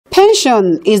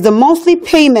Pension is the monthly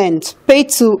payment paid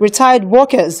to retired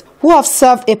workers who have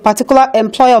served a particular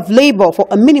employer of labor for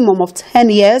a minimum of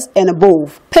 10 years and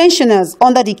above. Pensioners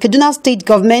under the Kaduna State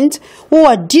Government who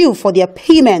are due for their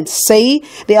payment say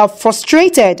they are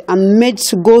frustrated and made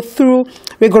to go through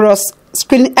rigorous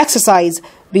screening exercise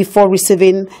before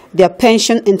receiving their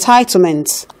pension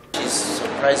entitlements. It's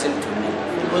surprising to me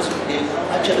because they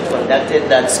actually conducted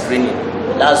that screening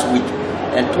last week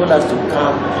and told us to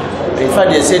come. In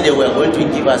fact, they said they were going to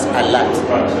give us a lot.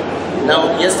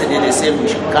 Now, yesterday they said we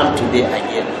should come today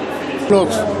again.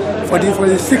 Blocks for the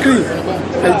Decry,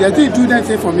 they didn't do that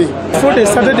thing for me. Before they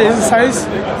started the exercise,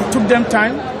 it took them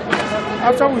time.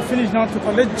 After we finished now to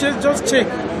collect, just check.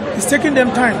 It's taking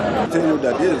them time. I tell you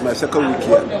that this is my second week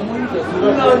here.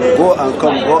 Go and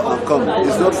come.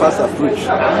 It's not fast approach.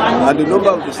 And the number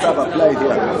of the staff applied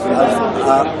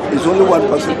here is only one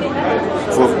person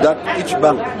for that each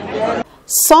bank.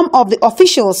 Some of the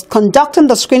officials conducting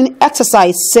the screening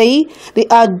exercise say they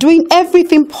are doing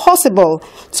everything possible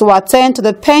to attend to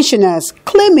the pensioners,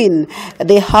 claiming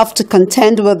they have to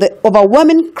contend with the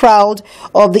overwhelming crowd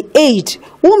of the aged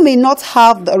who may not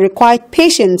have the required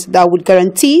patience that would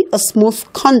guarantee a smooth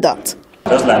conduct.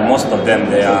 Just like most of them,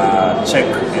 their check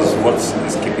is what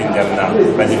is keeping them now,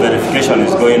 but the verification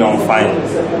is going on fine.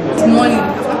 This morning,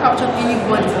 I've not captured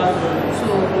anybody,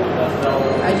 so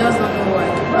I just don't know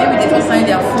why. Maybe they don't sign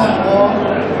their form or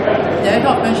the director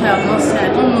of pension have not signed.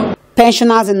 I don't know.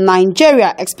 Pensioners in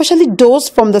Nigeria, especially those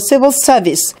from the civil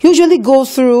service, usually go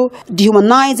through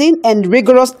dehumanizing and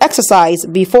rigorous exercise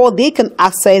before they can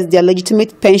access their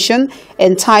legitimate pension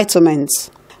entitlements.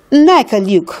 Nneka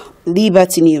Luke,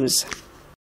 Liberty News.